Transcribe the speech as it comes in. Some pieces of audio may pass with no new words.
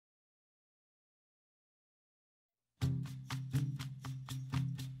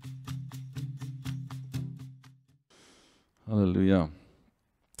Hallelujah.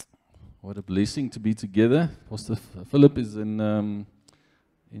 What a blessing to be together. Pastor Philip is in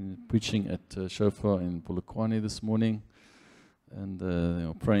preaching at Shofar in Polokwane this morning, and they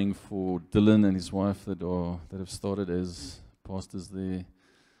are praying for Dylan and his wife that have started as pastors there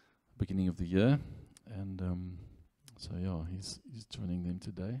beginning of the year, and so yeah, he's joining them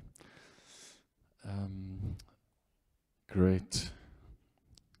today. Great.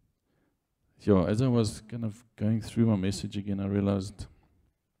 Yeah, as I was kind of going through my message again, I realized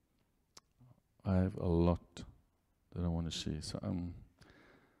I have a lot that I want to share. So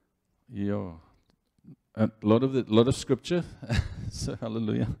a lot of scripture. So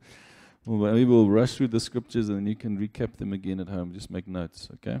hallelujah. Well, maybe we'll rush through the scriptures and then you can recap them again at home. Just make notes,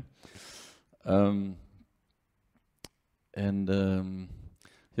 okay? So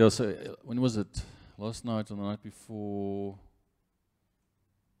when was it? Last night or the night before?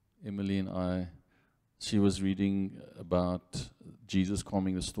 Emily and she was reading about Jesus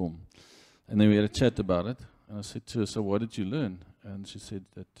calming the storm. And then we had a chat about it. And I said to her, so what did you learn? And she said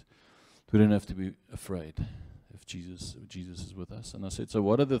that we don't have to be afraid if Jesus is with us. And I said, so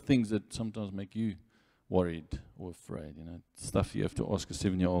what are the things that sometimes make you worried or afraid? You know, stuff you have to ask a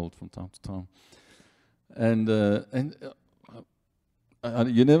 7-year-old from time to time. And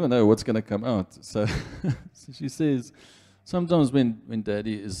you never know what's going to come out. So, so she says, sometimes when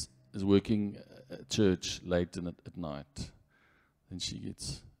Daddy is working at church late at night, then she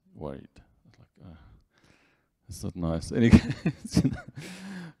gets worried. It's like, it's not nice. Anyway,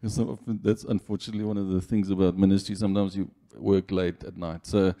 that's unfortunately one of the things about ministry. Sometimes you work late at night.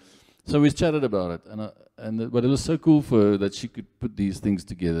 So we chatted about it, but it was so cool for her that she could put these things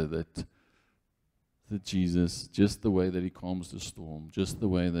together. That Jesus, just the way that he calms the storm, just the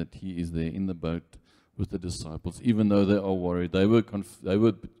way that he is there in the boat with the disciples, even though they are worried, they were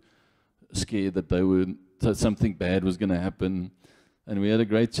scared that something bad was going to happen, and we had a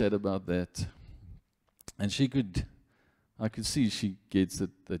great chat about that. And I could see she gets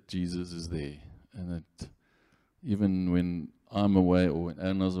that Jesus is there, and that even when I'm away or when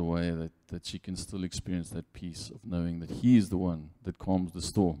Anna's away, that she can still experience that peace of knowing that He is the one that calms the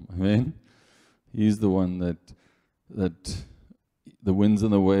storm. Amen. He's the one that the winds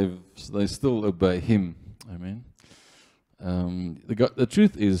and the waves, they still obey Him. Amen. The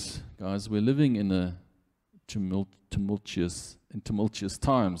truth is, guys, we're living in a tumultuous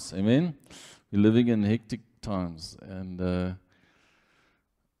times. Amen. We're living in hectic times, and I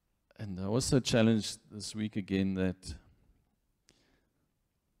was so challenged this week again that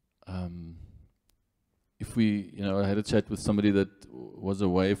if I had a chat with somebody that was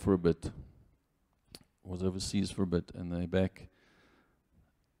away for a bit, was overseas for a bit, and they're back,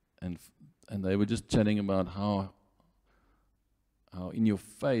 and they were just chatting about how in your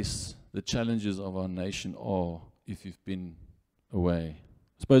face the challenges of our nation are if you've been away.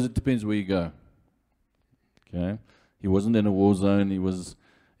 I suppose it depends where you go. Okay, he wasn't in a war zone; he was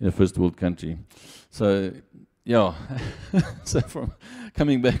in a first world country. So, yeah. So from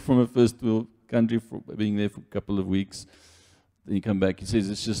coming back from a first world country, for being there for a couple of weeks. Then you come back, he says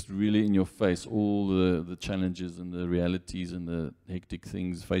it's just really in your face, all the challenges and the realities and the hectic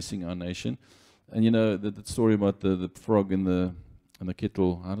things facing our nation. And you know, the story about the frog in the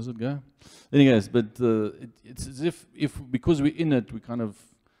kettle, how does it go? Anyways, but it's as if because we're in it, we kind of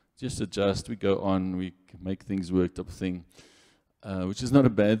just adjust, we go on, we make things work type of thing, which is not a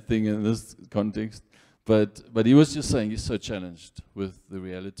bad thing in this context. But he was just saying he's so challenged with the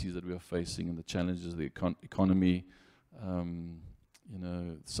realities that we are facing and the challenges of the economy.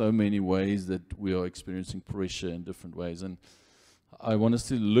 So many ways that we are experiencing pressure in different ways, and I want us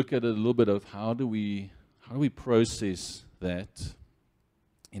to look at it a little bit of how do we process that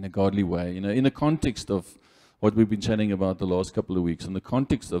in a godly way, in the context of what we've been chatting about the last couple of weeks, in the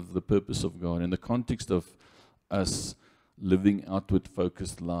context of the purpose of God, in the context of us living outward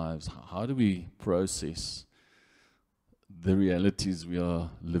focused lives. How do we process the realities we are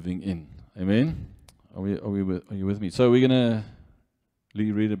living in? Amen. Are you with me? So we're going to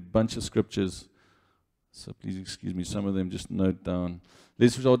read a bunch of scriptures. So please excuse me, some of them just note down.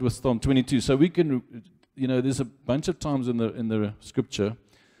 Let's start with Psalm 22. So we can, there's a bunch of times in the scripture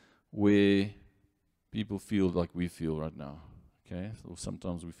where people feel like we feel right now. Okay? Or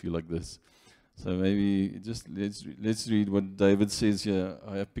sometimes we feel like this. So maybe just let's read what David says here.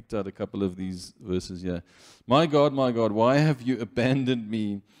 I have picked out a couple of these verses here. My God, why have you abandoned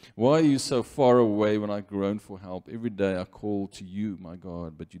me? Why are you so far away when I groan for help? Every day I call to you, my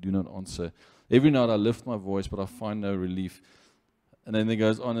God, but you do not answer. Every night I lift my voice, but I find no relief. And then he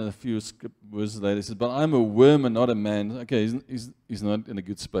goes on in a few verses later. He says, but I'm a worm and not a man. Okay, he's not in a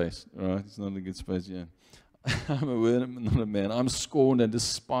good space. All right, he's not in a good space, yeah. I'm a word, not a man. I'm scorned and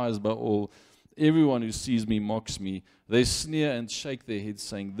despised by all. Everyone who sees me mocks me. They sneer and shake their heads,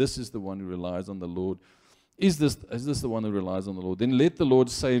 saying, this is the one who relies on the Lord. Is this the one who relies on the Lord? Then let the Lord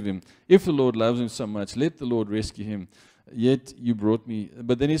save him. If the Lord loves him so much, let the Lord rescue him. Yet you brought me,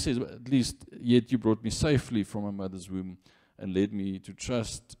 but then he says, at least, yet you brought me safely from my mother's womb and led me to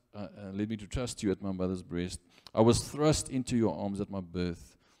trust you at my mother's breast. I was thrust into your arms at my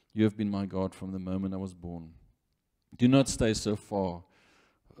birth. You have been my God from the moment I was born. Do not stay so far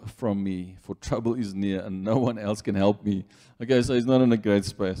from me, for trouble is near and no one else can help me. Okay, so he's not in a great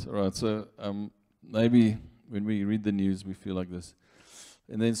space. All right, so maybe when we read the news, we feel like this.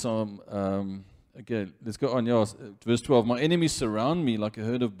 And then okay, let's go on. Yeah, verse 12. My enemies surround me like a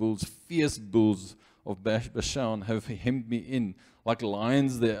herd of bulls. Fierce bulls of Bashan have hemmed me in. Like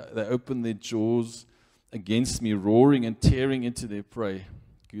lions, they open their jaws against me, roaring and tearing into their prey.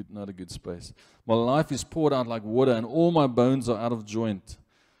 Good, not a good space. My life is poured out like water, and all my bones are out of joint.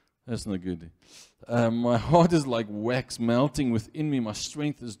 That's not good. My heart is like wax melting within me. My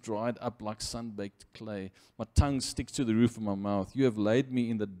strength is dried up like sun-baked clay. My tongue sticks to the roof of my mouth. You have laid me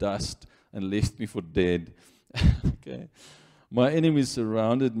in the dust and left me for dead. Okay. My enemies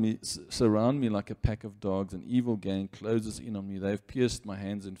surround me like a pack of dogs. An evil gang closes in on me. They have pierced my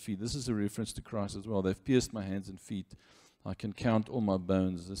hands and feet. This is a reference to Christ as well. They've pierced my hands and feet. I can count all my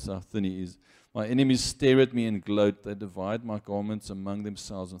bones. This is how thin he is. My enemies stare at me and gloat. They divide my garments among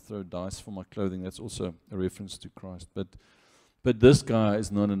themselves and throw dice for my clothing. That's also a reference to Christ. But this guy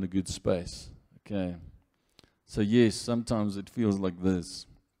is not in a good space. Okay. So yes, sometimes it feels like this.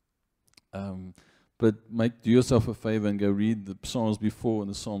 But do yourself a favor and go read the Psalms before and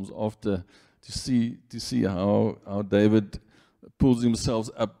the Psalms after to see how David pulls himself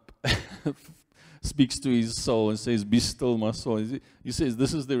up, speaks to his soul and says, be still, my soul. He says,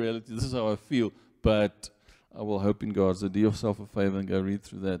 this is the reality, this is how I feel, but I will hope in God. So do yourself a favor and go read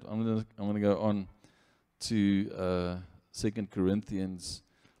through that. I'm gonna go on to 2 Corinthians,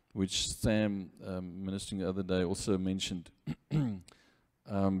 which Sam, ministering the other day, also mentioned.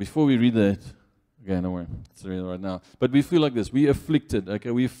 Before we read that, okay, no worry, it's reading right now. But we feel like this. We are afflicted, okay?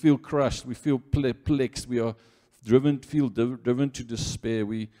 We feel crushed. We feel perplexed. We are driven to despair.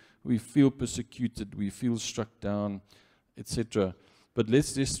 We feel persecuted. We feel struck down, etc. But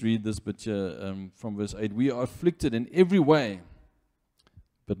let's just read this bit here from verse 8. We are afflicted in every way,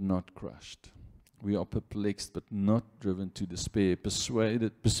 but not crushed. We are perplexed, but not driven to despair.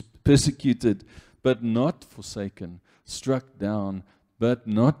 Persuaded, persecuted, but not forsaken. Struck down, but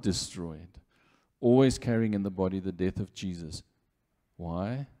not destroyed. Always carrying in the body the death of Jesus.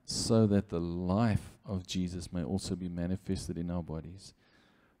 Why? So that the life of Jesus may also be manifested in our bodies.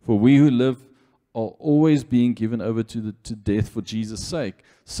 For we who live are always being given over to death for Jesus' sake,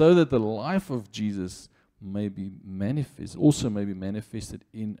 so that the life of Jesus may be manifested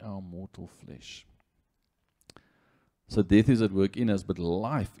in our mortal flesh. So death is at work in us, but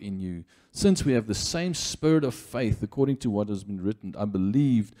life in you. Since we have the same spirit of faith, according to what has been written, I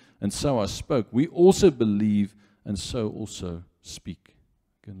believed, and so I spoke. We also believe, and so also speak.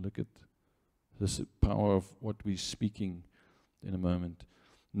 You can look at this power of what we're speaking in a moment.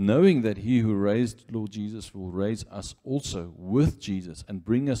 Knowing that he who raised Lord Jesus will raise us also with Jesus and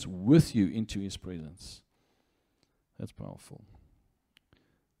bring us with you into his presence. That's powerful.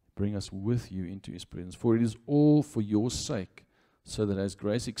 Bring us with you into his presence. For it is all for your sake, so that as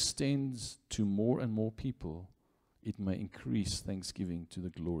grace extends to more and more people, it may increase thanksgiving to the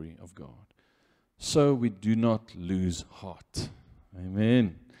glory of God. So we do not lose heart.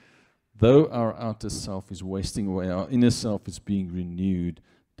 Amen. Though our outer self is wasting away, our inner self is being renewed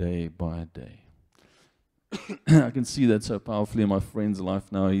day by day. I can see that so powerfully in my friend's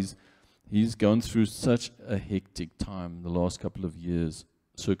life now. He's gone through such a hectic time the last couple of years.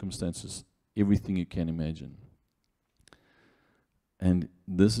 Circumstances, everything you can imagine. And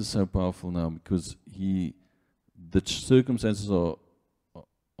this is so powerful now because the circumstances are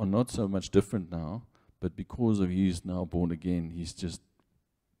not so much different now, but because of he's now born again, he's just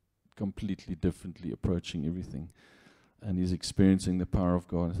completely differently approaching everything. And he's experiencing the power of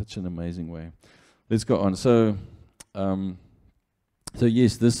God in such an amazing way. Let's go on. So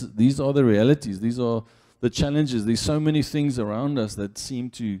yes, these are the realities. These are the challenges. There's so many things around us that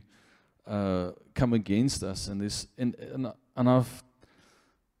seem to come against us, and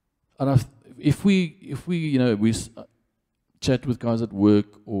if we chat with guys at work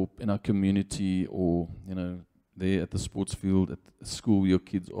or in our community or there at the sports field, at school, your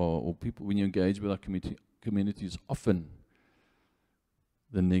kids are, or people when you engage with our communities, often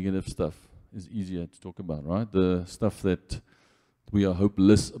the negative stuff is easier to talk about, right? The stuff that we are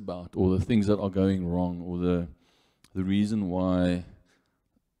hopeless about, or the things that are going wrong, or the reason why,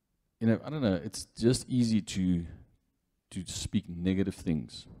 I don't know, it's just easy to speak negative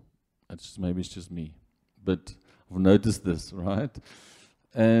things. Maybe it's just me, but I've noticed this, right?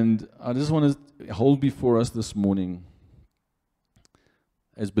 And I just want to hold before us this morning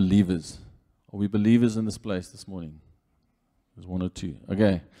as believers. Are we believers in this place this morning? There's one or two.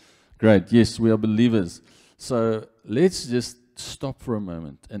 Okay, great. Yes, we are believers. So let's just stop for a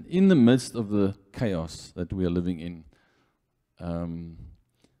moment. And in the midst of the chaos that we are living in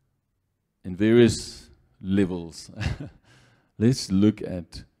various levels, let's look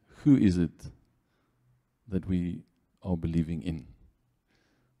at who is it that we are believing in.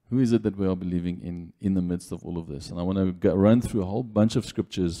 Who is it that we are believing in the midst of all of this? And I want to run through a whole bunch of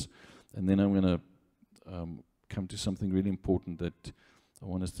scriptures, and then I'm going to come to something really important that I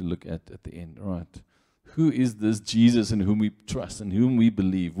want us to look at the end. All right. Who is this Jesus in whom we trust and whom we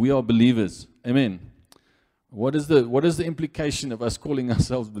believe? We are believers. Amen. What is the implication of us calling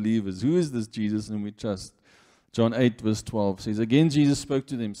ourselves believers? Who is this Jesus in whom we trust? John 8 verse 12 says, again Jesus spoke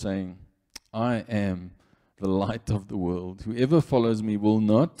to them saying, I am the light of the world. Whoever follows me will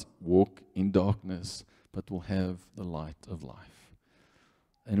not walk in darkness, but will have the light of life.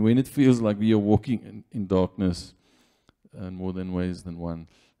 And when it feels like we are walking in darkness, in more than ways than one,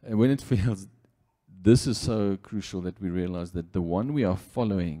 and when it feels, this is so crucial that we realize that the one we are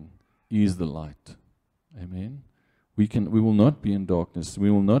following is the light. Amen. We will not be in darkness. We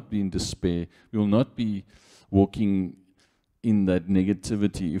will not be in despair. We will not be walking in that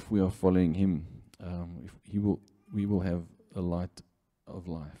negativity if we are following Him. We will have a light of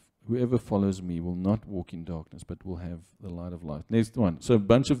life. Whoever follows me will not walk in darkness, but will have the light of life. Next one. So a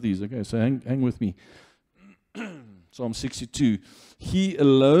bunch of these. Okay, so hang with me. Psalm 62. He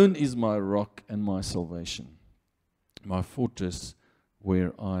alone is my rock and my salvation, my fortress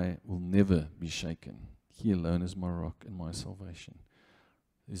where I will never be shaken. He alone is my rock and my salvation.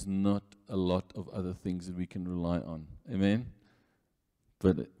 There's not a lot of other things that we can rely on. Amen?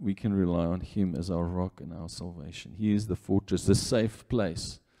 But we can rely on Him as our rock and our salvation. He is the fortress, the safe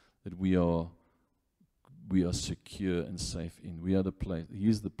place that we are secure and safe in. We are the place. He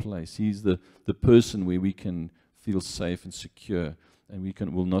is the place. He's the person where we can feel safe and secure,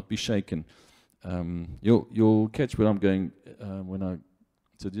 and will not be shaken. You'll catch where I'm going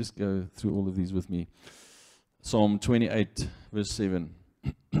so just go through all of these with me. Psalm 28 verse 7.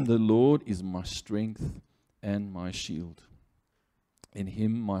 The Lord is my strength and my shield. In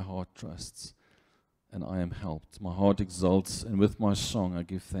Him my heart trusts, and I am helped. My heart exalts, and with my song I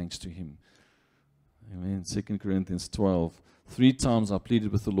give thanks to Him. Amen. 2 Corinthians 12. 3 times I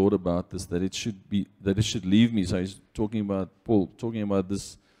pleaded with the Lord about this, that it should leave me. So he's talking about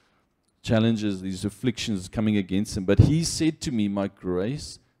this challenges, these afflictions coming against him. But he said to me, my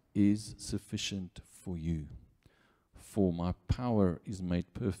grace is sufficient for you, for my power is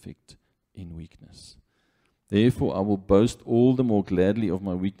made perfect in weakness. Therefore I will boast all the more gladly of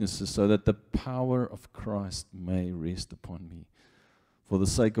my weaknesses, so that the power of Christ may rest upon me. For the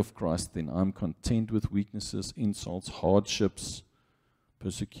sake of Christ, then, I'm content with weaknesses, insults, hardships,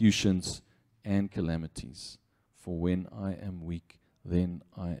 persecutions, and calamities. For when I am weak, then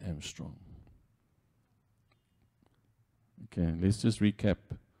I am strong. Okay, let's just recap.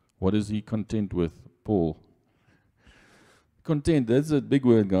 What is he content with? Paul. Content, that's a big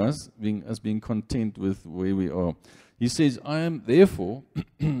word, guys. Being content with where we are. He says, I am therefore,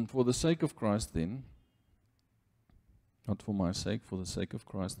 for the sake of Christ, then, not for my sake, for the sake of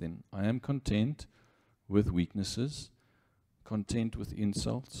Christ, then, I am content with weaknesses, content with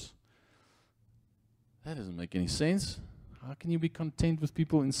insults. That doesn't make any sense. How can you be content with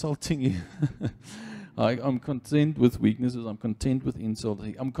people insulting you? I'm content with weaknesses, I'm content with insults,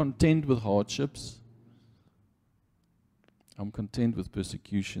 I'm content with hardships, I'm content with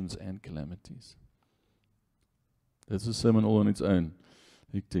persecutions and calamities. That's a sermon all on its own.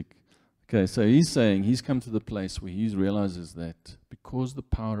 Tick. Okay, so he's saying he's come to the place where he realizes that because the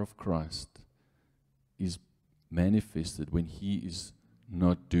power of Christ is manifested when he is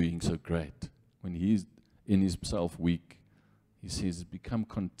not doing so great, when he is in himself weak, he says, become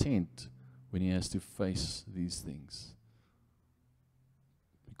content when he has to face these things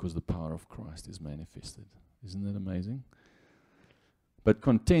because the power of Christ is manifested. Isn't that amazing? But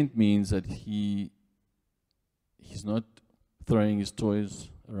content means that he's not throwing his toys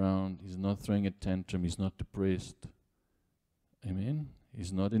around. He's not throwing a tantrum. He's not depressed. Amen?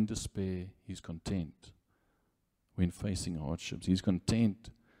 He's not in despair. He's content when facing hardships. He's content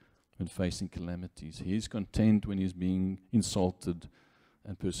when facing calamities. He's content when he's being insulted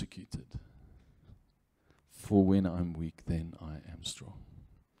and persecuted. For when I'm weak, then I am strong.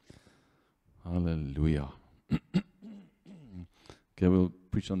 Hallelujah. Okay, we'll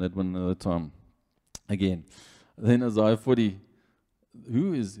preach on that one another time. Again, then Isaiah 40.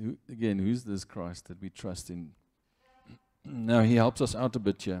 Who's this Christ that we trust in? Now he helps us out a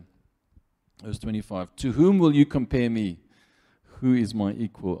bit here. Verse 25. To whom will you compare me? Who is my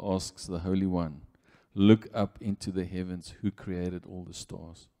equal? Asks the Holy One. Look up into the heavens. Who created all the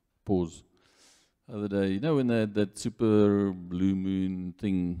stars? Pause. The other day, when that super blue moon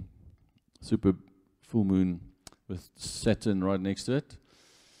thing, super full moon with Saturn right next to it?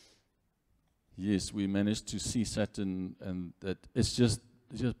 Yes, we managed to see Saturn, and that it just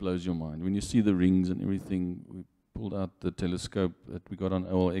blows your mind. When you see the rings and everything, we pulled out the telescope that we got on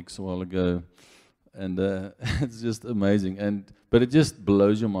OLX a while ago, and it's just amazing. But it just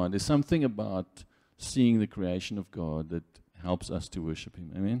blows your mind. There's something about seeing the creation of God that helps us to worship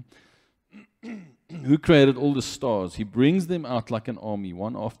Him. Amen. Who created all the stars? He brings them out like an army,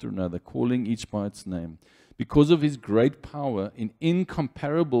 one after another, calling each by its name. Because of His great power and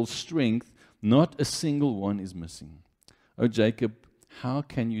incomparable strength, not a single one is missing. O Jacob, how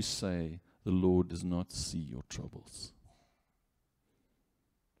can you say the Lord does not see your troubles?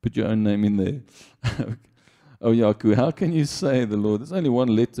 Put your own name in there. Oh Jaco, how can you say the Lord? There's only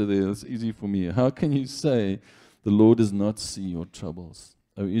one letter there. It's easy for me. How can you say the Lord does not see your troubles?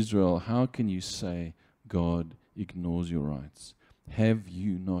 O Israel, how can you say God ignores your rights? Have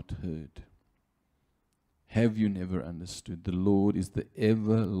you not heard? Have you never understood? The Lord is the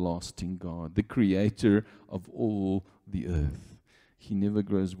everlasting God, the creator of all the earth. He never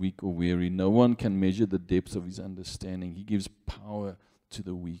grows weak or weary. No one can measure the depths of His understanding. He gives power to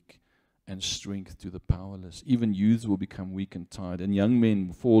the weak and strength to the powerless. Even youths will become weak and tired, and young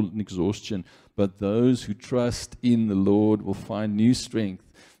men fall in exhaustion. But those who trust in the Lord will find new strength.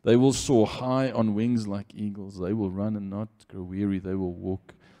 They will soar high on wings like eagles. They will run and not grow weary. They will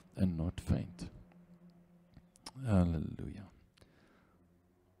walk and not faint. Hallelujah.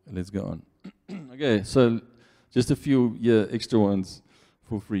 Let's go on. Okay, so just a few extra ones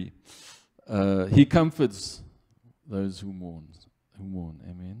for free. He comforts those who mourn.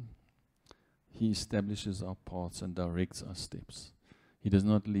 Amen. He establishes our paths and directs our steps. He does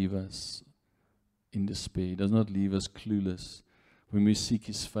not leave us in despair. He does not leave us clueless. When we seek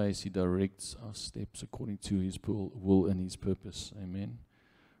His face, He directs our steps according to His will and His purpose. Amen.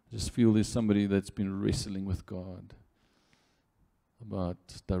 I just feel there's somebody that's been wrestling with God about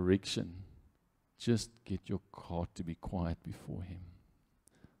direction. Just get your heart to be quiet before Him.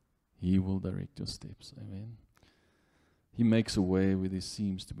 He will direct your steps. Amen. He makes a way where there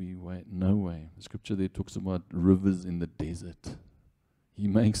seems to be no way. The scripture there talks about rivers in the desert. He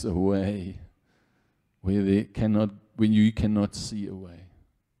makes a way where when you cannot see a way.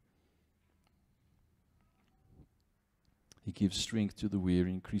 He gives strength to the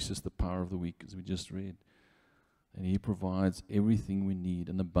weary, increases the power of the weak, as we just read. And He provides everything we need,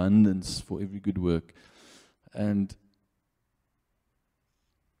 an abundance for every good work. And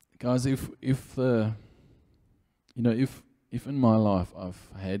guys, if in my life I've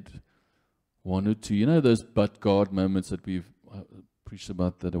had one or two, those but God moments that we've preached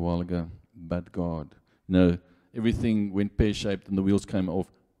about that a while ago, but God. Everything went pear-shaped and the wheels came off,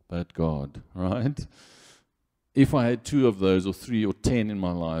 but God, right? If I had 2 of those or 3 or 10 in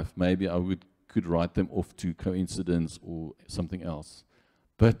my life, maybe I could write them off to coincidence or something else.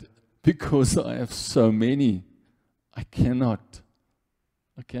 But because I have so many, I cannot.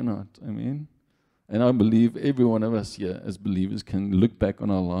 Amen. And I believe every one of us here as believers can look back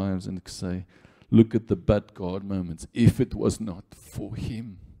on our lives and say, look at the but God moments. If it was not for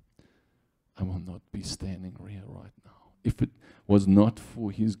Him, I will not be standing here right now. If it was not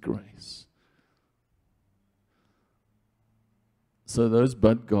for His grace. So those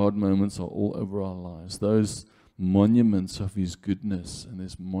but God moments are all over our lives. Those monuments of His goodness and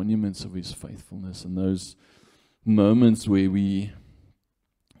those monuments of His faithfulness and those moments where we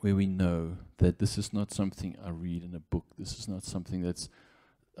know that this is not something I read in a book. This is not something that's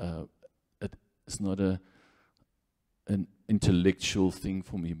it's not an intellectual thing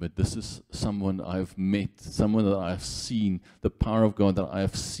for me, but this is someone I've met, someone that I've seen, the power of God that I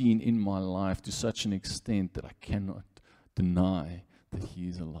have seen in my life to such an extent that I cannot deny that He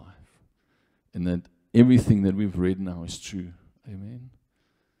is alive. And that everything that we've read now is true. Amen.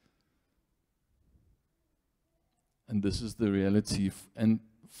 And this is the reality, and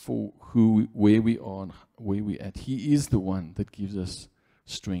for where we are and where we're at. He is the one that gives us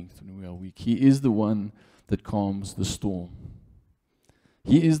strength when we are weak. He is the one that calms the storm.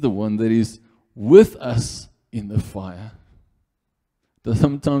 He is the one that is with us in the fire.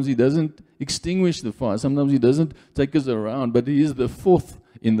 Sometimes He doesn't extinguish the fire. Sometimes He doesn't take us around, but He is the fourth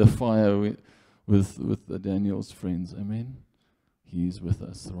in the fire with Daniel's friends. Amen. He is with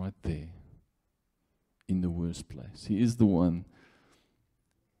us right there in the worst place. He is the one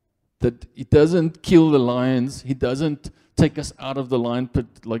that He doesn't kill the lions. He doesn't take us out of the lion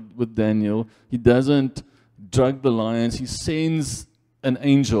pit like with Daniel. He doesn't drug the lions. He sends an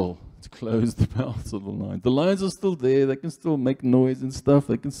angel to close the mouths of the lions. The lions are still there. They can still make noise and stuff.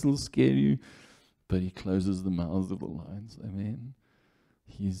 They can still scare you. But He closes the mouths of the lions. Amen.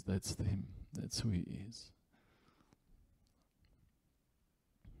 That's Him. That's who He is.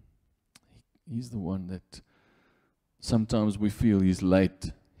 He's the one that sometimes we feel He's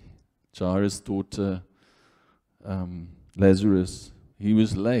late. Jairus' daughter, Lazarus, he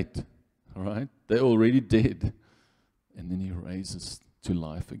was late. All right? They're already dead. And then He raises to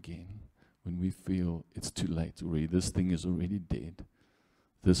life again when we feel it's too late already. This thing is already dead.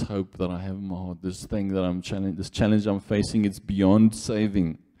 This hope that I have in my heart, this thing that this challenge I'm facing, it's beyond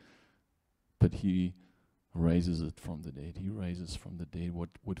saving. But He raises it from the dead. He raises from the dead what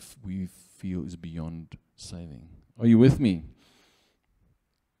we feel is beyond saving. Are you with me?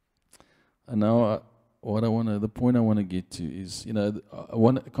 And now the point I want to get to is,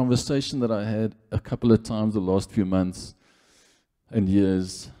 a conversation that I had a couple of times the last few months and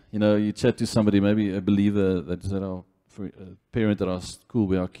years. You chat to somebody, maybe a believer that's at a parent at our school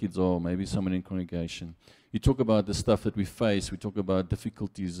where our kids are, maybe someone in congregation. You talk about the stuff that we face. We talk about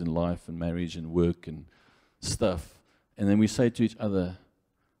difficulties in life and marriage and work and stuff. And then we say to each other,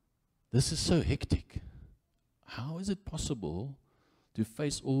 this is so hectic. How is it possible to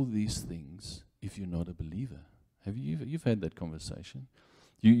face all these things if you're not a believer? You've had that conversation.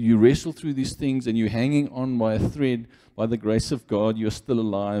 You wrestle through these things and you're hanging on by a thread. By the grace of God, you're still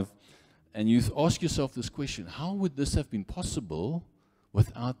alive. And you ask yourself this question, how would this have been possible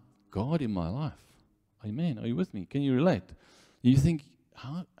without God in my life? Amen. Are you with me? Can you relate? You think,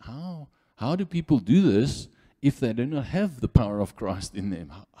 how do people do this if they do not have the power of Christ in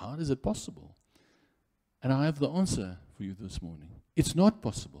them? How is it possible? And I have the answer for you this morning. It's not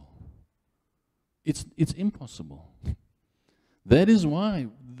possible. It's impossible. That is why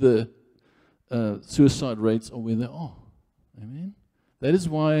the suicide rates are where they are. Amen. That is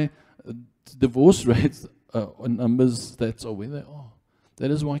why divorce rates are numbers that are where they are. That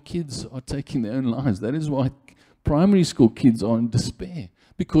is why kids are taking their own lives. That is why primary school kids are in despair,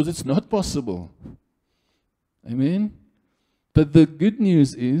 because it's not possible. Amen. But the good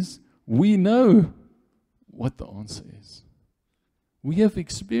news is we know what the answer is. We have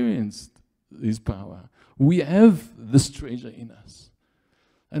experienced His power. We have this treasure in us.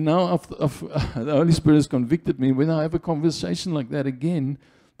 And now the Holy Spirit has convicted me. When I have a conversation like that again,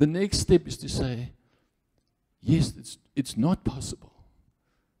 the next step is to say, yes, it's not possible.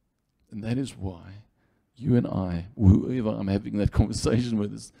 And that is why you and I, whoever I'm having that conversation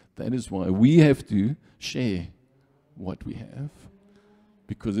with, that is why we have to share what we have.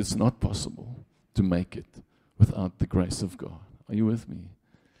 Because it's not possible to make it without the grace of God. Are you with me?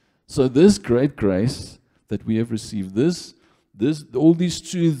 So this great grace that we have received, all these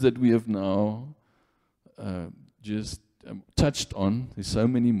truths that we have now just touched on, there's so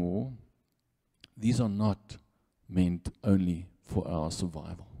many more, these are not meant only for our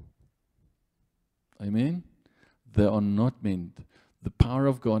survival. Amen? They are not meant. The power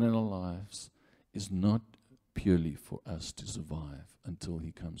of God in our lives is not purely for us to survive until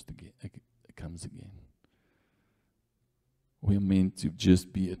He comes again. We are meant to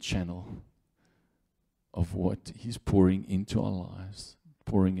just be a channel of what He's pouring into our lives,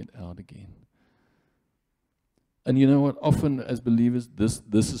 pouring it out again. And you know what? Often as believers, this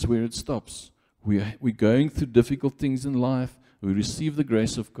is where it stops. We're going through difficult things in life. We receive the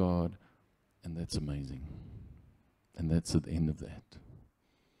grace of God, and that's amazing. And that's at the end of that.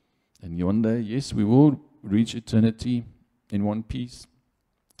 And one day, yes, we will reach eternity in one piece.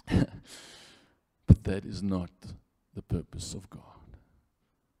 But that is not the purpose of God.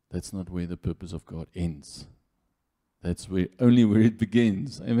 That's not where the purpose of God ends. That's only where it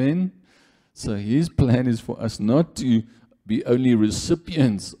begins. Amen? So His plan is for us not to be only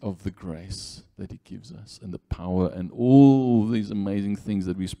recipients of the grace that He gives us and the power and all these amazing things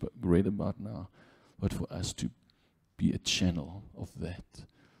that we read about now, but for us to be a channel of that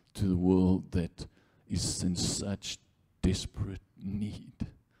to the world that is in such desperate need,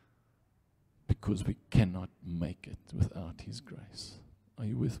 because we cannot make it without His grace. Are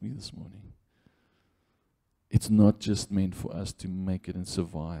you with me this morning? It's not just meant for us to make it and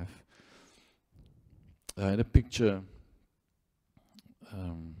survive. I had a picture.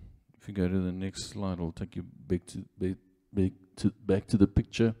 If you go to the next slide, I'll take you back back to the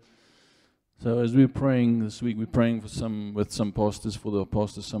picture. So as we're praying this week, we're praying with some pastors for the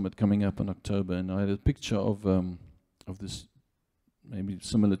pastor summit coming up in October, and I had a picture of this, maybe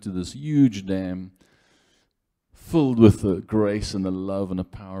similar to this huge dam, filled with the grace and the love and the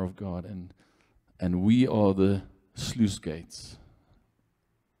power of God, and we are the sluice gates.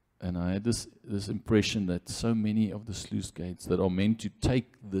 And I had this impression that so many of the sluice gates that are meant to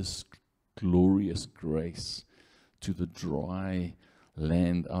take this glorious grace to the dry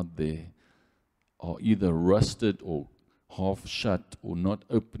land out there are either rusted or half shut or not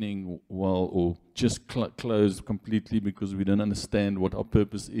opening well or just closed completely because we don't understand what our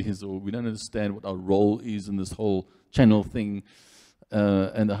purpose is, or we don't understand what our role is in this whole channel thing.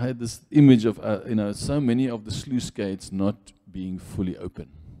 And I had this image of so many of the sluice gates not being fully open,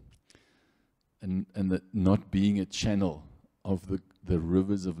 and that not being a channel of the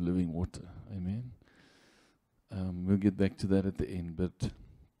rivers of living water. Amen. We'll get back to that at the end, but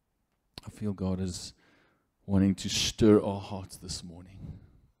I feel God is wanting to stir our hearts this morning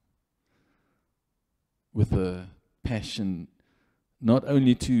with a passion, not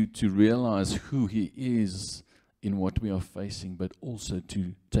only to realize who He is in what we are facing, but also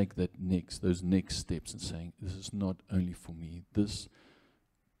to take those next steps and saying, this is not only for me. This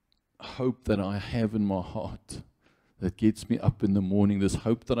hope that I have in my heart that gets me up in the morning, this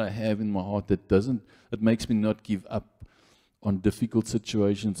hope that I have in my heart that makes me not give up on difficult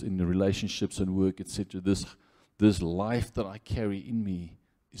situations in the relationships and work, etc. This life that I carry in me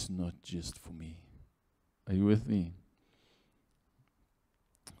is not just for me. Are you with me?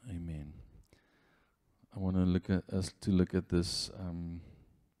 Amen. I want to look at this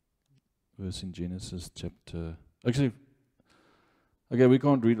verse in Genesis chapter. Actually, okay, we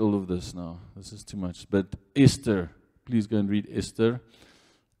can't read all of this now. This is too much. But Esther, please go and read Esther.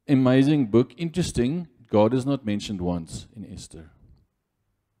 Amazing book. Interesting. God is not mentioned once in Esther.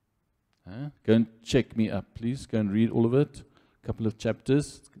 Go and check me up, please. Go and read all of it. A couple of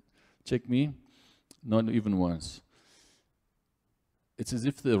chapters. Check me. Not even once. It's as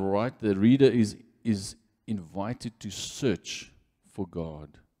if the reader is invited to search for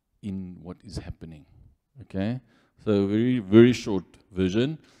God in what is happening. Okay? So very, very short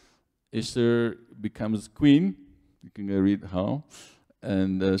version. Esther becomes queen. You can go read how.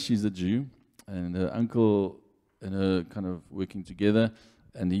 And she's a Jew. And her uncle and her kind of working together,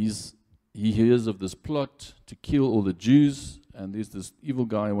 and he hears of this plot to kill all the Jews, and there's this evil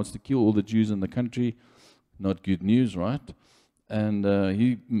guy who wants to kill all the Jews in the country. Not good news, right? And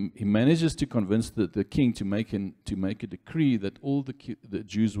he manages to convince the king to make a decree that all the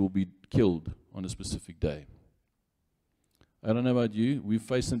Jews will be killed on a specific day. I don't know about you, we've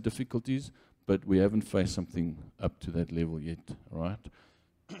faced some difficulties, but we haven't faced something up to that level yet, right?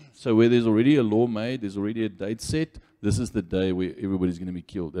 So where there's already a law made, there's already a date set, this is the day where everybody's going to be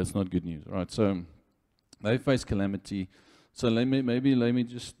killed. That's not good news, right? So they face calamity. So let me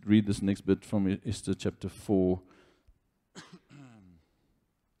just read this next bit from Esther chapter 4.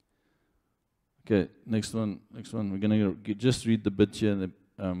 Okay, next one. We're going to just read the bit here.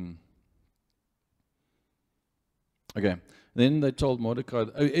 Okay. Then they told Mordecai,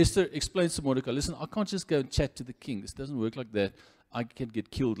 Esther explains to Mordecai, listen, I can't just go and chat to the king. This doesn't work like that. I can get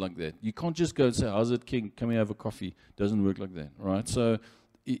killed like that. You can't just go and say, how's it, king? Come here, have a coffee. It doesn't work like that, right? So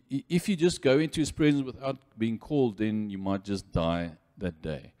if you just go into his presence without being called, then you might just die that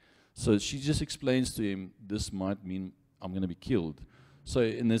day. So she just explains to him, this might mean I'm going to be killed. So,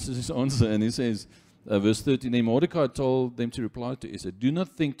 and this is his answer, and he says, verse 13, then Mordecai told them to reply to Esther, do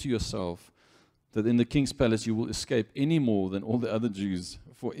not think to yourself that in the king's palace you will escape any more than all the other Jews.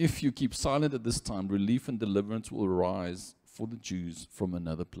 For if you keep silent at this time, relief and deliverance will arise for the Jews from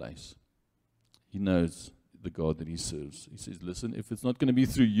another place. He knows the God that he serves. He says, listen, if it's not going to be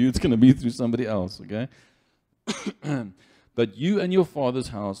through you, it's going to be through somebody else, okay? But you and your father's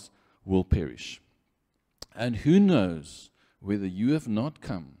house will perish. And who knows whether you have not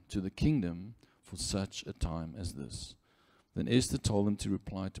come to the kingdom for such a time as this. Then Esther told them to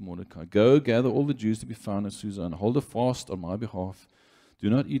reply to Mordecai, go, gather all the Jews to be found in Susa, and hold a fast on my behalf. Do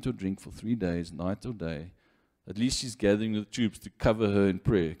not eat or drink for 3 days, night or day. At least she's gathering the troops to cover her in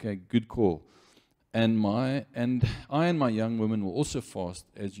prayer. Okay, good call. And I and my young women will also fast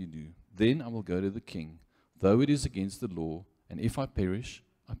as you do. Then I will go to the king, though it is against the law, and if I perish,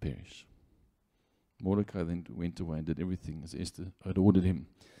 I perish. Mordecai then went away and did everything as Esther had ordered him.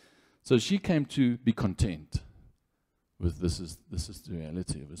 So she came to be content with this is the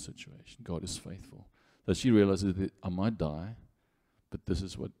reality of the situation. God is faithful. So she realizes that I might die, but this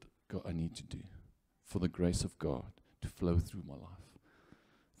is what I need to do for the grace of God to flow through my life.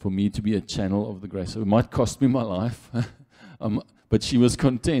 for me to be a channel of the grace. So it might cost me my life, but she was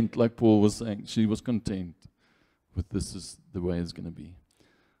content, like Paul was saying. She was content with this is the way it's going to be.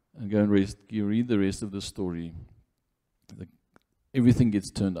 And go and read the rest of the story. Everything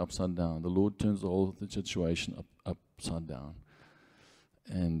gets turned upside down. The Lord turns the whole situation upside down.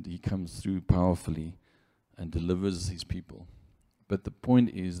 And He comes through powerfully and delivers His people. But the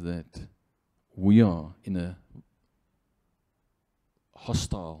point is that we are in a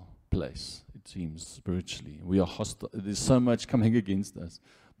hostile place, it seems, spiritually. We are hostile. There's so much coming against us.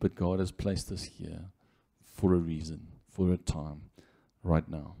 But God has placed us here for a reason, for a time, right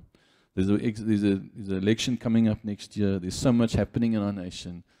now. There's an election coming up next year. There's so much happening in our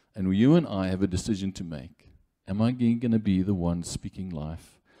nation. And you and I have a decision to make. Am I going to be the one speaking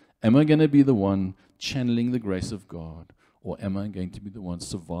life? Am I going to be the one channeling the grace of God? Or am I going to be the one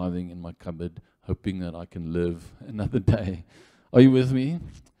surviving in my cupboard, hoping that I can live another day? Are you with me?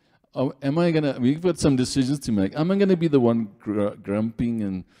 We've got some decisions to make. Am I going to be the one grumping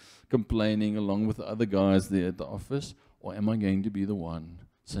and complaining along with the other guys there at the office? Or am I going to be the one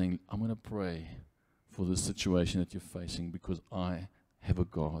saying, I'm going to pray for the situation that you're facing because I have a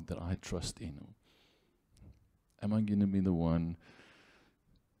God that I trust in? Am I going to be the one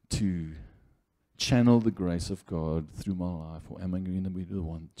to channel the grace of God through my life, or am I going to be the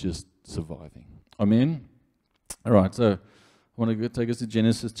one just surviving? Amen? All right, so I want to take us to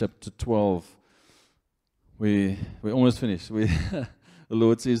Genesis chapter 12. We're almost finished. The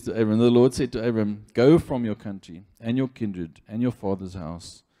Lord says to Abram, the Lord said to Abram, go from your country and your kindred and your father's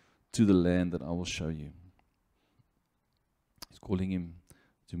house to the land that I will show you. He's calling him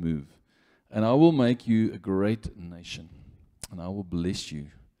to move. And I will make you a great nation, and I will bless you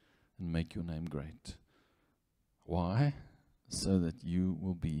and make your name great. Why? So that you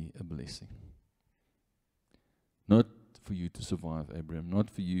will be a blessing. Not for you to survive, Abraham. Not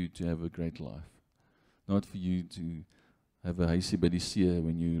for you to have a great life. Not for you to have a huisie by die see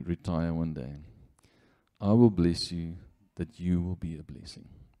when you retire one day. I will bless you that you will be a blessing.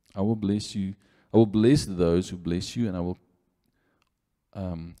 I will bless you. I will bless those who bless you, and I will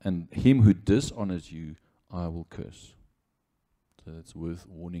and him who dishonors you, I will curse. So it's worth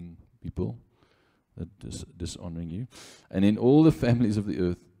warning people that dishonoring you. And in all the families of the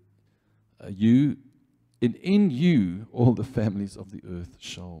earth, in you, all the families of the earth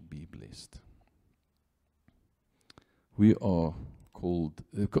shall be blessed. We are called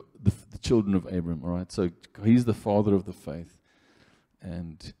the children of Abram, all right? So he's the father of the faith.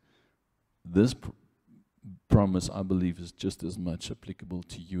 And this promise, I believe, is just as much applicable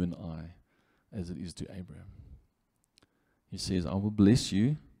to you and I as it is to Abraham. He says, I will bless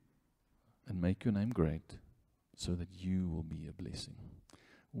you and make your name great so that you will be a blessing.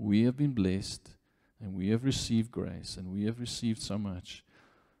 We have been blessed and we have received grace and we have received so much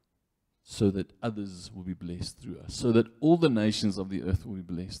so that others will be blessed through us, so that all the nations of the earth will be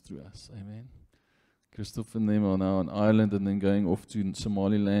blessed through us. Amen. Christopher and them are now on Ireland and then going off to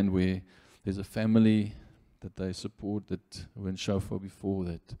Somaliland, where there's a family that they support that were in Shofar before,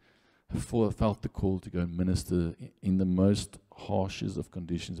 that have felt the call to go and minister in the most harshest of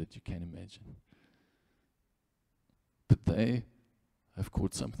conditions that you can imagine. But they have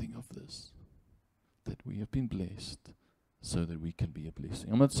caught something of this, that we have been blessed so that we can be a blessing.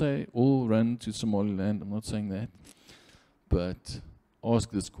 I'm not saying all run to Somaliland, I'm not saying that, but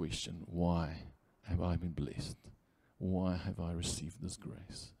ask this question: why have I been blessed? Why have I received this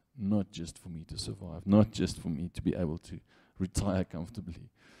grace? Not just for me to survive, not just for me to be able to retire comfortably,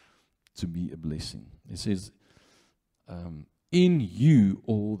 to be a blessing. It says, in you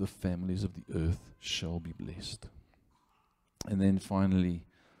all the families of the earth shall be blessed. And then finally,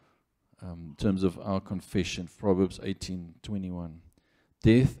 in terms of our confession, Proverbs 18:21,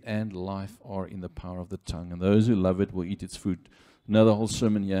 death and life are in the power of the tongue, and those who love it will eat its fruit. Another whole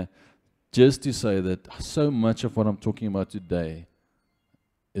sermon here, just to say that so much of what I'm talking about today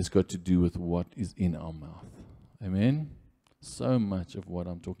has got to do with what is in our mouth. Amen? So much of what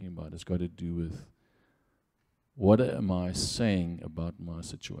I'm talking about has got to do with what am I saying about my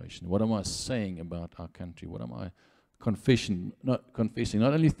situation? What am I saying about our country? What am I confessing? Not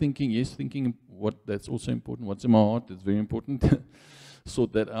only thinking, yes, thinking what that's also important. What's in my heart, that's very important.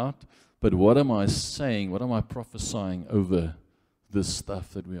 Sort that out. But what am I saying? What am I prophesying over this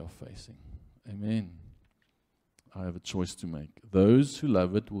stuff that we are facing? Amen. I have a choice to make. Those who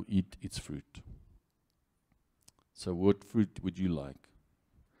love it will eat its fruit. So what fruit would you like?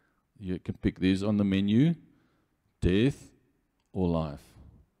 You can pick these on the menu: death or life.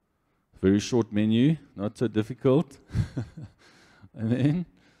 Very short menu, not so difficult. Amen.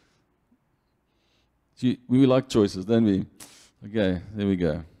 We like choices, don't we? Okay, there we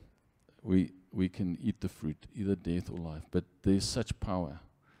go. we can eat the fruit, either death or life. But there's such power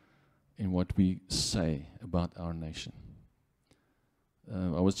in what we say about our nation.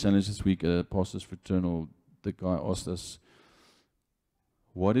 I was challenged this week at Pastor's Fraternal. The guy asked us,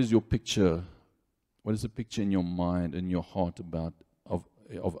 what is your picture? What is the picture in your mind and your heart about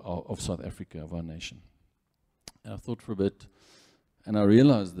of South Africa, of our nation? And I thought for a bit, and I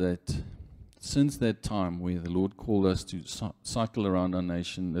realized that since that time where the Lord called us to cycle around our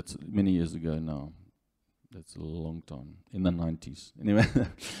nation, that's many years ago now. That's a long time, in the 90s. Anyway,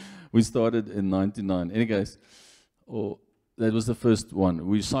 we started in 99. Anyways, that was the first one.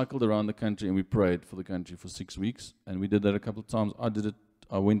 We cycled around the country and we prayed for the country for 6 weeks. And we did that a couple of times.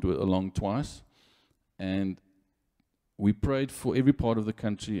 I went along twice. And we prayed for every part of the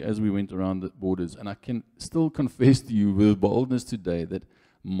country as we went around the borders. And I can still confess to you with boldness today that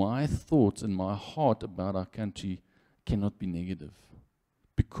my thoughts and my heart about our country cannot be negative,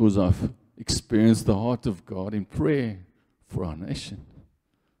 because I've experienced the heart of God in prayer for our nation.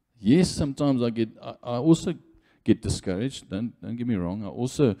 Yes, sometimes I also get discouraged. Don't get me wrong.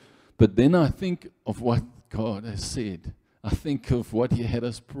 But then I think of what God has said. I think of what He had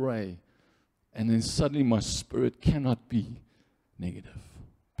us pray, and then suddenly my spirit cannot be negative,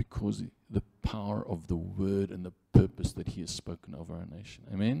 because the power of the word and the purpose that He has spoken over our nation.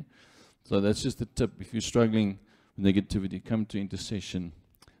 Amen? So that's just a tip. If you're struggling with negativity, come to intercession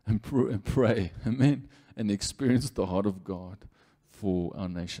and pray. Amen? And experience the heart of God for our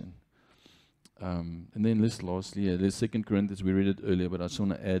nation. And then lastly, there's 2 Corinthians. We read it earlier, but I just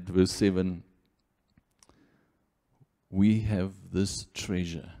want to add verse 7. We have this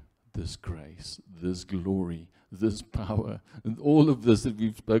treasure, this grace, this glory, this power, and all of this that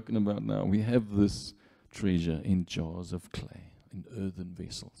we've spoken about now. We have this treasure in jars of clay, in earthen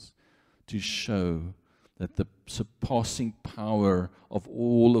vessels, to show that the surpassing power of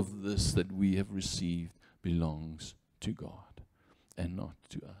all of this that we have received belongs to God and not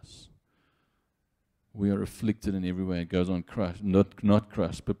to us. We are afflicted in every way. It goes on, crushed, not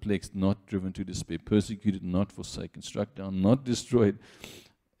crushed, perplexed, not driven to despair, persecuted, not forsaken, struck down, not destroyed,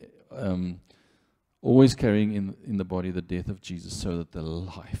 always carrying in the body the death of Jesus, so that the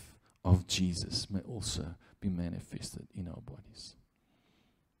life of Jesus may also be manifested in our bodies.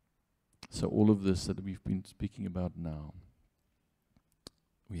 So all of this that we've been speaking about now,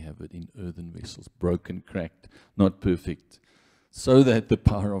 we have it in earthen vessels, broken, cracked, not perfect, so that the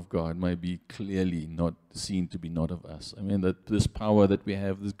power of God may be clearly not seen to be not of us. I mean, that this power that we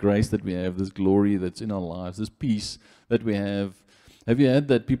have, this grace that we have, this glory that's in our lives, this peace that we have. Have you had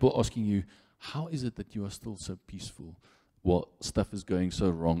that, people asking you, how is it that you are still so peaceful while stuff is going so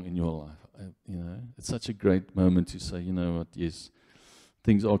wrong in your life? It's such a great moment to say, you know what, yes,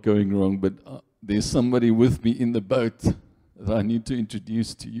 things are going wrong, but there's somebody with me in the boat that I need to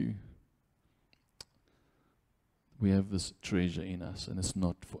introduce to you. We have this treasure in us, and it's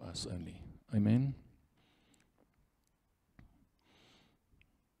not for us only. Amen?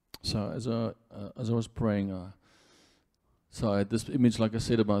 So as I was praying, so I had this image, like I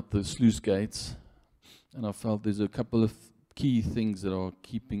said, about the sluice gates, and I felt there's a couple of key things that are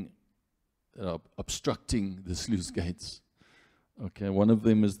obstructing the sluice gates. Okay, one of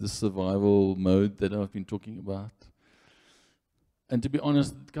them is the survival mode that I've been talking about. And to be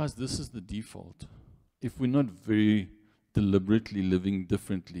honest, guys, this is the default. If we're not very deliberately living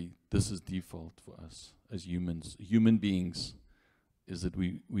differently, this is default for us as humans, human beings, is that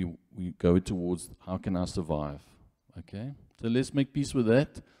we go towards how can I survive, okay? So let's make peace with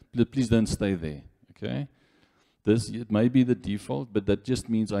that, but please don't stay there, okay? It may be the default, but that just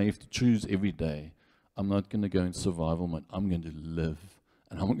means I have to choose every day. I'm not going to go in survival mode. I'm going to live,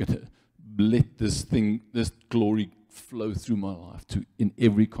 and I'm going to let this glory flow through my life in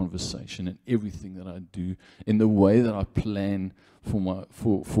every conversation and everything that I do, in the way that I plan for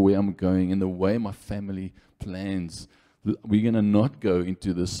where I'm going, in the way my family plans. We're going to not go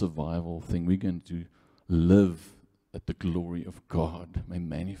into the survival thing. We're going to live that the glory of God may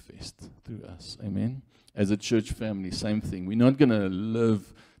manifest through us. Amen? As a church family, same thing. We're not going to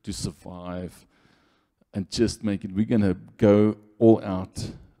live to survive and just make it. We're going to go all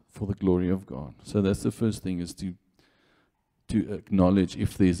out for the glory of God. So that's the first thing, is to acknowledge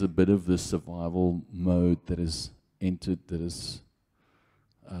if there's a bit of this survival mode that is entered, that is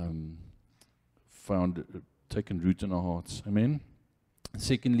taken root in our hearts. Amen?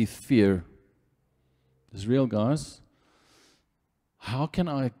 Secondly, fear is real, guys. How can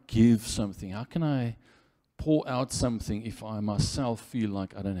I give something? How can I pour out something if I myself feel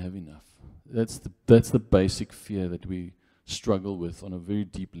like I don't have enough? That's the basic fear that we struggle with on a very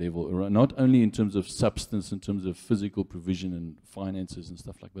deep level, not only in terms of substance, in terms of physical provision and finances and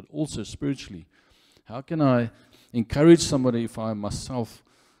stuff like that, but also spiritually. How can I encourage somebody if I myself,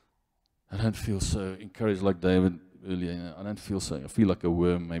 I don't feel so encouraged like David earlier, I don't feel so, I feel like a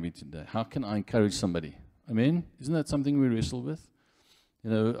worm maybe today. How can I encourage somebody? Amen? Isn't that something we wrestle with? You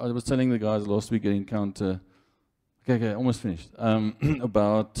know, I was telling the guys last week at Encounter, okay, almost finished,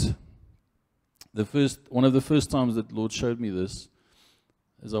 about one of the first times that the Lord showed me this,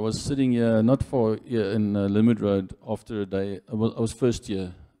 is I was sitting here, not far here in Limit Road, after a day, I was first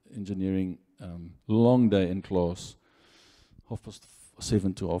year engineering, long day in class,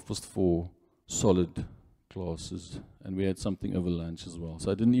 7:30 to 4:30, solid classes, and we had something over lunch as well.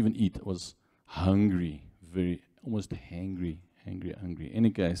 So I didn't even eat, I was hungry, almost hangry. Any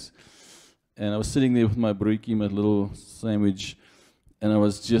case, and I was sitting there with my broekie, my little sandwich, and I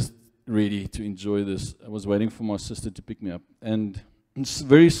was just ready to enjoy this. I was waiting for my sister to pick me up, and it's a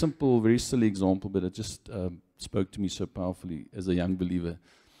very simple, very silly example, but it just spoke to me so powerfully as a young believer.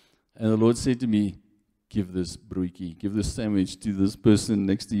 And the Lord said to me, give this broekie, give this sandwich to this person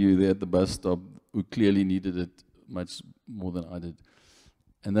next to you there at the bus stop who clearly needed it much more than I did.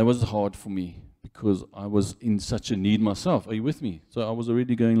 And that was hard for me, because I was in such a need myself. Are you with me? So I was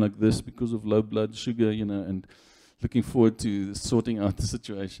already going like this because of low blood sugar, you know, and looking forward to sorting out the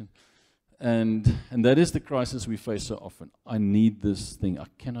situation. And that is the crisis we face so often. I need this thing. I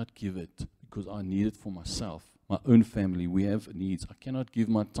cannot give it because I need it for myself. My own family, we have needs. I cannot give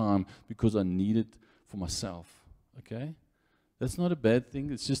my time because I need it for myself. Okay? That's not a bad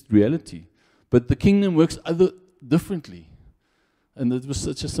thing. It's just reality. But the kingdom works differently. And it was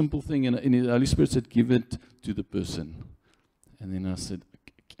such a simple thing, and the Holy Spirit said, give it to the person. And then I said,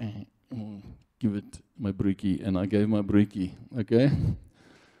 okay, give it my broekie, and I gave my broekie, okay?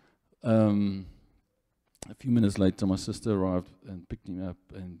 A few minutes later, my sister arrived and picked me up,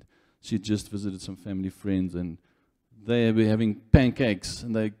 and she had just visited some family friends, and they were having pancakes,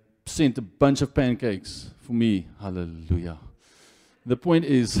 and they sent a bunch of pancakes for me. Hallelujah. The point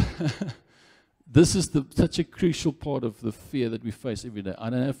is, this is such a crucial part of the fear that we face every day. I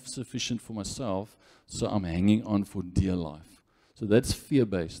don't have sufficient for myself, so I'm hanging on for dear life. So that's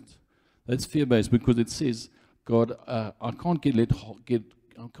fear-based. That's fear-based because it says, God, I can't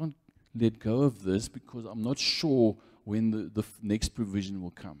let go of this because I'm not sure when the next provision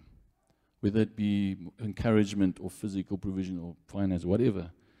will come, whether it be encouragement or physical provision or finance, whatever.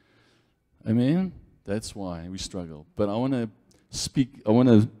 Amen? That's why we struggle. But I want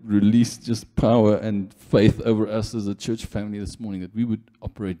to release just power and faith over us as a church family this morning, that we would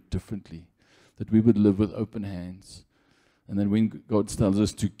operate differently, that we would live with open hands. And then when God tells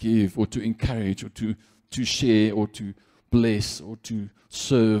us to give or to encourage or to share or to bless or to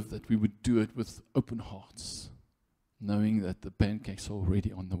serve, that we would do it with open hearts, knowing that the pancakes are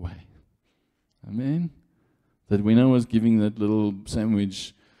already on the way. Amen? That when I was giving that little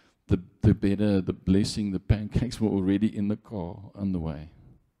sandwich, the blessing, the pancakes were already in the car on the way.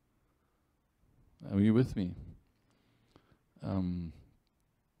 Are you with me? And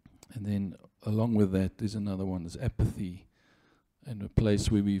then along with that, there's another one, there's apathy, and a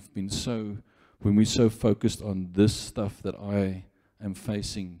place where when we're so focused on this stuff that I am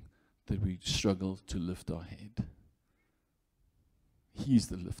facing, that we struggle to lift our head. He's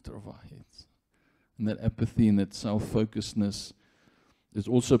the lifter of our heads. And that apathy and that self-focusedness is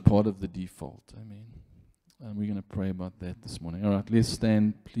also part of the default. Amen. And we're going to pray about that this morning. All right, let's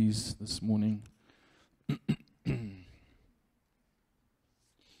stand, please, this morning.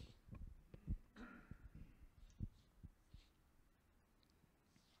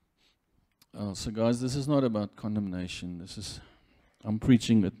 So guys, this is not about condemnation. I'm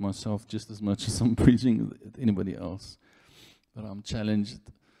preaching at myself just as much as I'm preaching at anybody else. But I'm challenged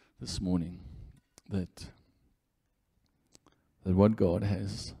this morning that what God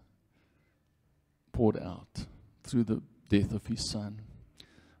has poured out through the death of His Son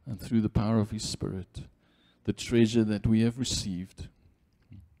and through the power of His Spirit, the treasure that we have received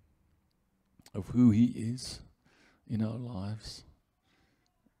of who He is in our lives,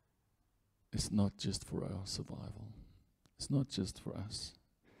 it's not just for our survival. It's not just for us.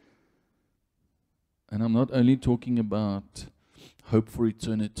 And I'm not only talking about hope for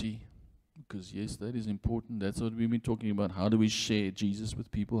eternity, because yes, that is important. That's what we've been talking about. How do we share Jesus with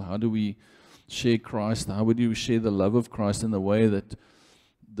people? How do we share Christ? How do we share the love of Christ in a way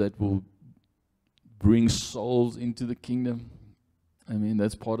that will bring souls into the kingdom? I mean,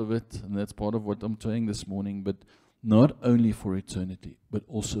 that's part of it, and that's part of what I'm saying this morning. But not only for eternity, but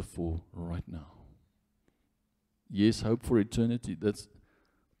also for right now. Yes, hope for eternity. That's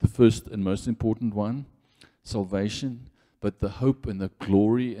the first and most important one, salvation. But the hope and the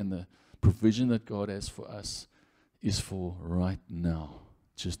glory and the provision that God has for us is for right now,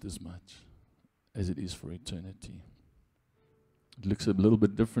 just as much as it is for eternity. It looks a little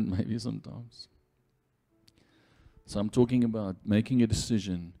bit different maybe sometimes. So I'm talking about making a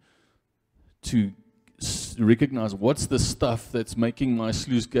decision to recognize what's the stuff that's making my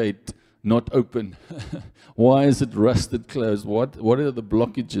sluice gate not open. Why is it rusted closed? What are the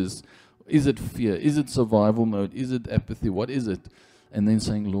blockages? Is it fear? Is it survival mode? Is it apathy? What is it? And then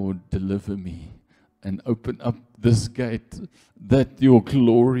saying, Lord, deliver me and open up this gate that your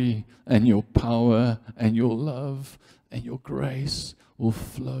glory and your power and your love and your grace will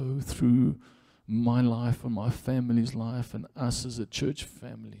flow through my life and my family's life and us as a church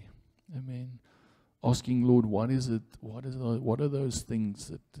family. Amen. Asking, Lord, what is it? What are those things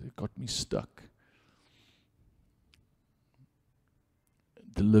that got me stuck?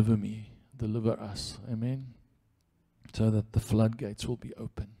 Deliver me, deliver us. Amen. So that the floodgates will be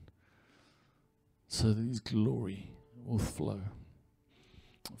open. So that His glory will flow.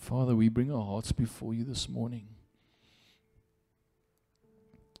 Father, we bring our hearts before you this morning.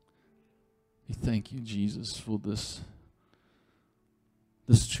 We thank you, Jesus, for this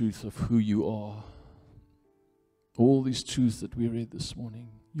truth of who you are. All these truths that we read this morning,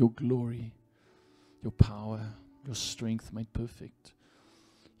 your glory, your power, your strength made perfect,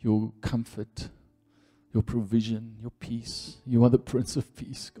 your comfort, your provision, your peace. You are the Prince of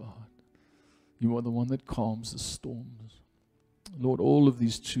Peace, God. You are the one that calms the storms. Lord, all of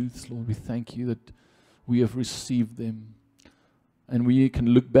these truths, Lord, we thank you that we have received them and we can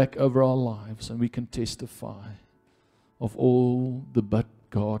look back over our lives and we can testify of all the but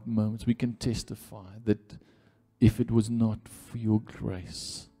God moments. We can testify that if it was not for your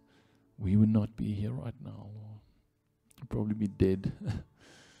grace, we would not be here right now, Lord. We'd probably be dead.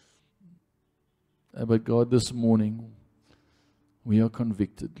 But God, this morning, we are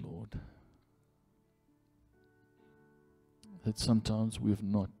convicted, Lord, that sometimes we have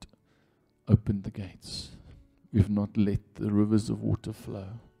not opened the gates. We have not let the rivers of water flow.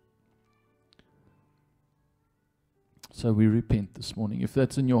 So we repent this morning. If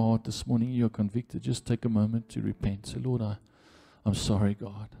that's in your heart this morning, you're convicted, just take a moment to repent. Say, Lord, I'm sorry,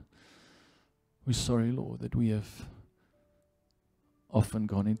 God. We're sorry, Lord, that we have often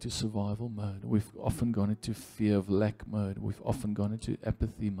gone into survival mode. We've often gone into fear of lack mode. We've often gone into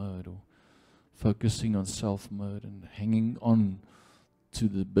apathy mode or focusing on self mode and hanging on to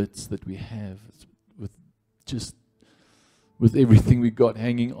the bits that we have with everything we got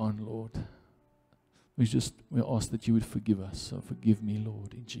hanging on, Lord. We ask that you would forgive us. So forgive me,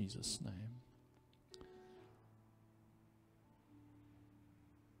 Lord, in Jesus' name.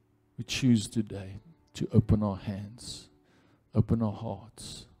 We choose today to open our hands, open our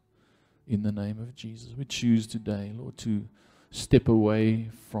hearts in the name of Jesus. We choose today, Lord, to step away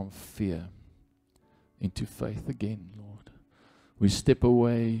from fear into faith again, Lord. We step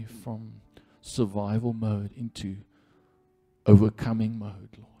away from survival mode into overcoming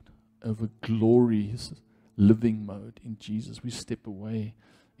mode, Lord. Over glorious living mode in Jesus. We step away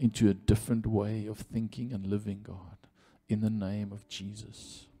into a different way of thinking and living, God, in the name of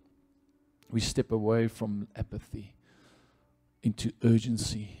Jesus. We step away from apathy into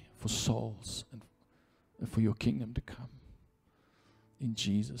urgency for souls and for your kingdom to come. In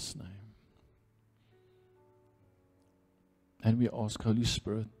Jesus' name. And we ask, Holy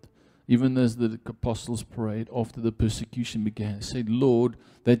Spirit, even as the apostles prayed after the persecution began, said, Lord,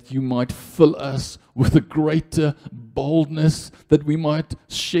 that you might fill us with a greater boldness, that we might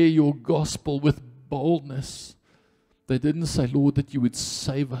share your gospel with boldness. They didn't say, Lord, that you would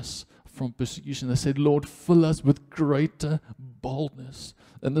save us from persecution. They said, Lord, fill us with greater boldness.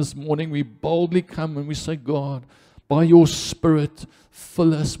 And this morning we boldly come and we say, God, by your Spirit,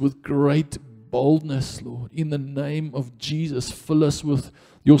 fill us with great boldness, Lord. In the name of Jesus, fill us with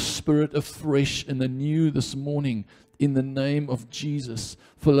your Spirit afresh and anew this morning. In the name of Jesus,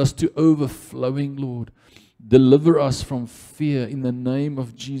 fill us to overflowing, Lord. Deliver us from fear in the name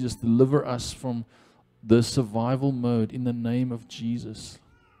of Jesus. Deliver us from the survival mode in the name of Jesus.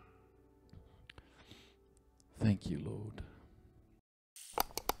 Thank you, Lord.